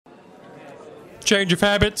Change of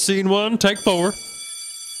habit, scene 1, take 4.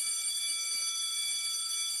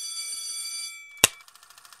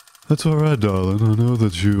 That's all right, darling. I know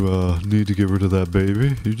that you need to get rid of that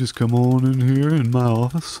baby. You just come on in here in my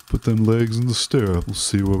office, put them legs in the stirrup. We'll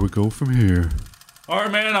see where we go from here. All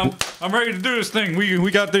right, man. I'm ready to do this thing.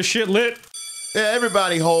 We got this shit lit. Yeah,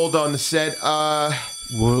 everybody hold on the set.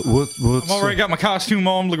 What's... I'm already got my costume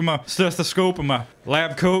on. Look at my stethoscope and my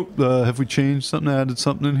lab coat. Have we changed something, added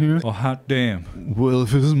something in here? Oh, hot damn. Well,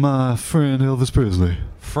 if this is my friend Elvis Presley.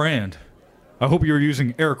 Friend. I hope you were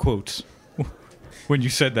using air quotes when you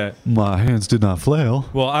said that. My hands did not flail.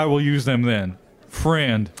 Well, I will use them then.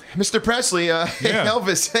 Friend. Mr. Presley, hey, Yeah.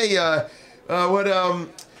 Elvis, hey,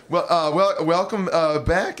 welcome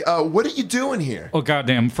back. What are you doing here? Oh,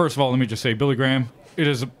 goddamn. First of all, let me just say, Billy Graham, it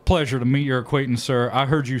is a pleasure to meet your acquaintance, sir. I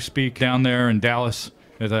heard you speak down there in Dallas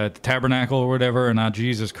at the Tabernacle or whatever, and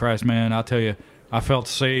Jesus Christ, man, I'll tell you, I felt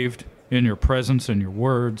saved in your presence and your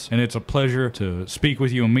words, and it's a pleasure to speak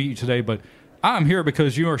with you and meet you today, but I'm here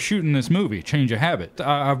because you are shooting this movie, Change of Habit.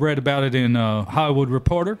 I've read about it in Hollywood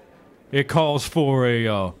Reporter. It calls for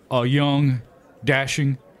a young,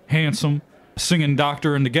 dashing, handsome, singing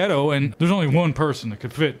doctor in the ghetto, and there's only one person that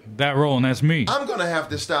could fit that role, and that's me. I'm gonna have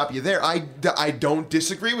to stop you there. I don't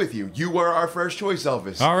disagree with you. You were our first choice,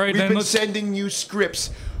 Elvis. All right, We've then been let's- sending you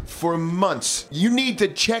scripts for months. You need to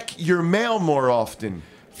check your mail more often.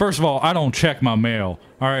 First of all, I don't check my mail.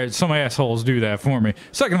 All right, some assholes do that for me.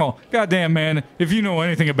 Second of all, goddamn man, if you know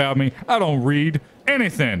anything about me, I don't read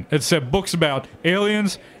anything except books about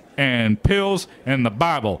aliens and pills and the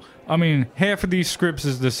Bible. I mean, half of these scripts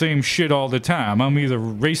is the same shit all the time. I'm either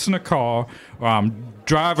racing a car, or I'm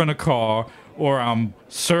driving a car, or I'm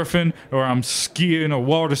surfing, or I'm skiing or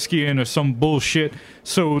water skiing or some bullshit.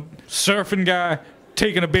 So, surfing guy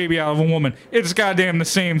taking a baby out of a woman, it's goddamn the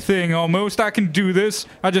same thing almost. I can do this.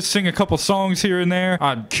 I just sing a couple songs here and there.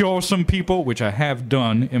 I cure some people, which I have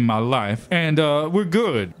done in my life, and we're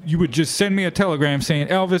good. You would just send me a telegram saying,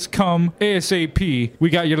 Elvis, come ASAP. We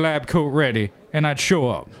got your lab coat ready. And I'd show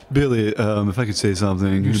up. Billy, if I could say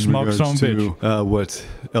something in smug regards son to what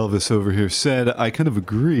Elvis over here said, I kind of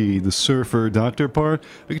agree. The surfer doctor part,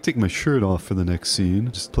 I could take my shirt off for the next scene.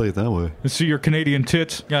 Just play it that way. Let's see your Canadian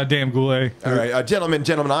tits. Goddamn Goulet. All right, gentlemen,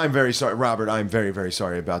 I'm very sorry. Robert, I'm very, very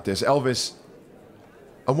sorry about this. Elvis,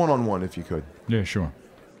 a one-on-one if you could. Yeah, sure.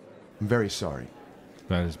 I'm very sorry.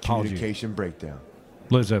 That is apology. Communication breakdown.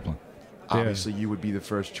 Led Zeppelin. Obviously, you would be the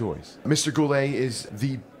first choice. Mr. Goulet is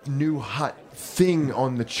the new hot thing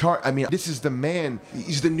on the chart. I mean, this is the man.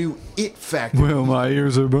 He's the new it factor. Well, my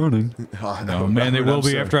ears are burning. Oh, No, man, they Robert, will I'm be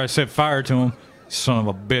sorry. after I set fire to him. Son of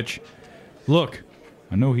a bitch. Look,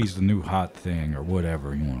 I know he's the new hot thing or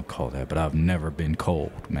whatever you want to call that, but I've never been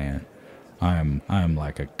cold, man. I am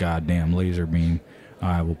like a goddamn laser beam.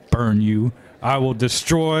 I will burn you. I will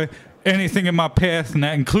destroy anything in my path, and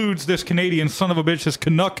that includes this Canadian son of a bitch, this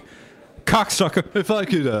Canuck cocksucker. If I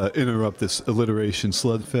could interrupt this alliteration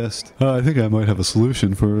slugfest, I think I might have a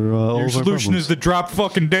solution for all Your of our solution problems. is to drop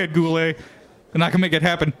fucking dead, Goulet, and I can make it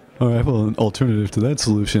happen. All right, well, an alternative to that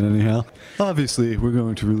solution, anyhow. Obviously, we're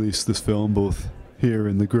going to release this film both here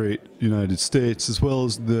in the great United States as well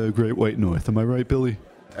as the great white north. Am I right, Billy?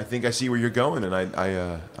 I think I see where you're going, and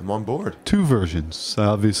I'm on board. Two versions.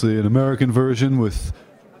 Obviously, an American version with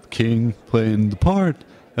King playing the part,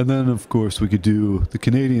 and then, of course, we could do the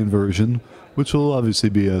Canadian version, which will obviously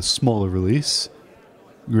be a smaller release,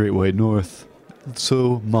 Great White North.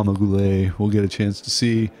 So Mama Goulet will get a chance to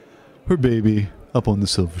see her baby up on the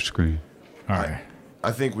silver screen. All right.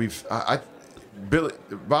 I think we've. Billy,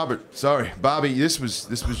 Robert, sorry, Bobby. This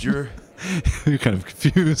was your. You're kind of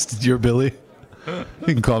confused. You're Billy. You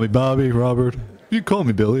can call me Bobby, Robert. You can call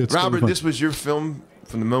me Billy. It's Robert, totally this was your film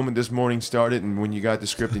from the moment this morning started, and when you got the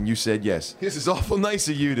script and you said yes. This is awful nice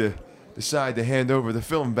of you to decide to hand over the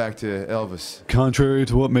film back to Elvis. Contrary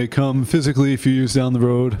to what may come physically a few years down the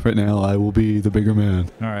road, right now I will be the bigger man.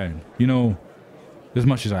 All right. You know, as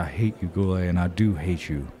much as I hate you, Goulet, and I do hate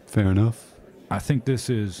you, Fair enough. I think this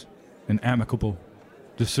is an amicable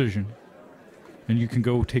decision. And you can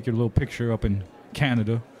go take your little picture up in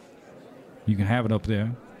Canada. You can have it up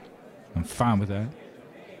there. I'm fine with that.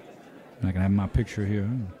 And I can have my picture here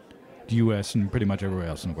in the U.S. and pretty much everywhere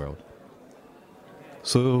else in the world.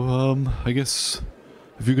 So, I guess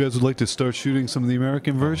if you guys would like to start shooting some of the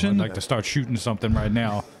American I'd version, like to start shooting something right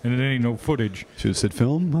now, and it ain't no footage. should have said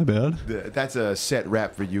film. My bad. That's a set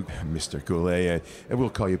wrap for you, Mr. Goulet, and we'll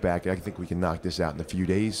call you back. I think we can knock this out in a few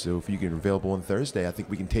days, so if you get available on Thursday, I think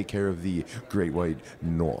we can take care of the Great White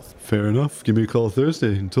North. Fair enough. Give me a call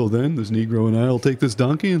Thursday. Until then, this Negro and I will take this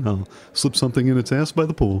donkey and I'll slip something in its ass by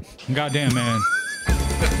the pool. Goddamn, man.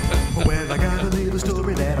 Well, I gotta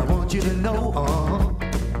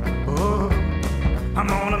go. I'm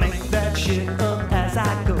gonna make that shit up as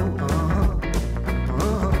I go.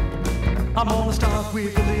 I'm gonna start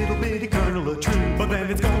with a little bitty kernel of truth, but then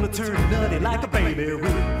it's gonna turn nutty like a baby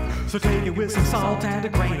root. So take it with some salt and a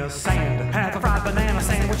grain of sand. Have a fried banana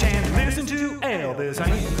sandwich and listen to Elvis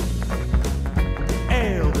and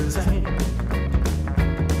Elvis and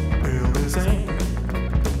Elvis and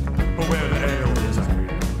well, Elvis and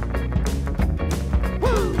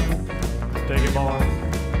woo! Take it, boy.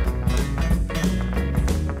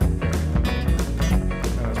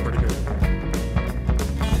 That's pretty good.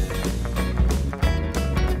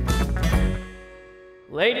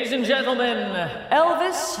 Ladies and gentlemen,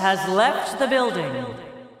 Elvis has left the building.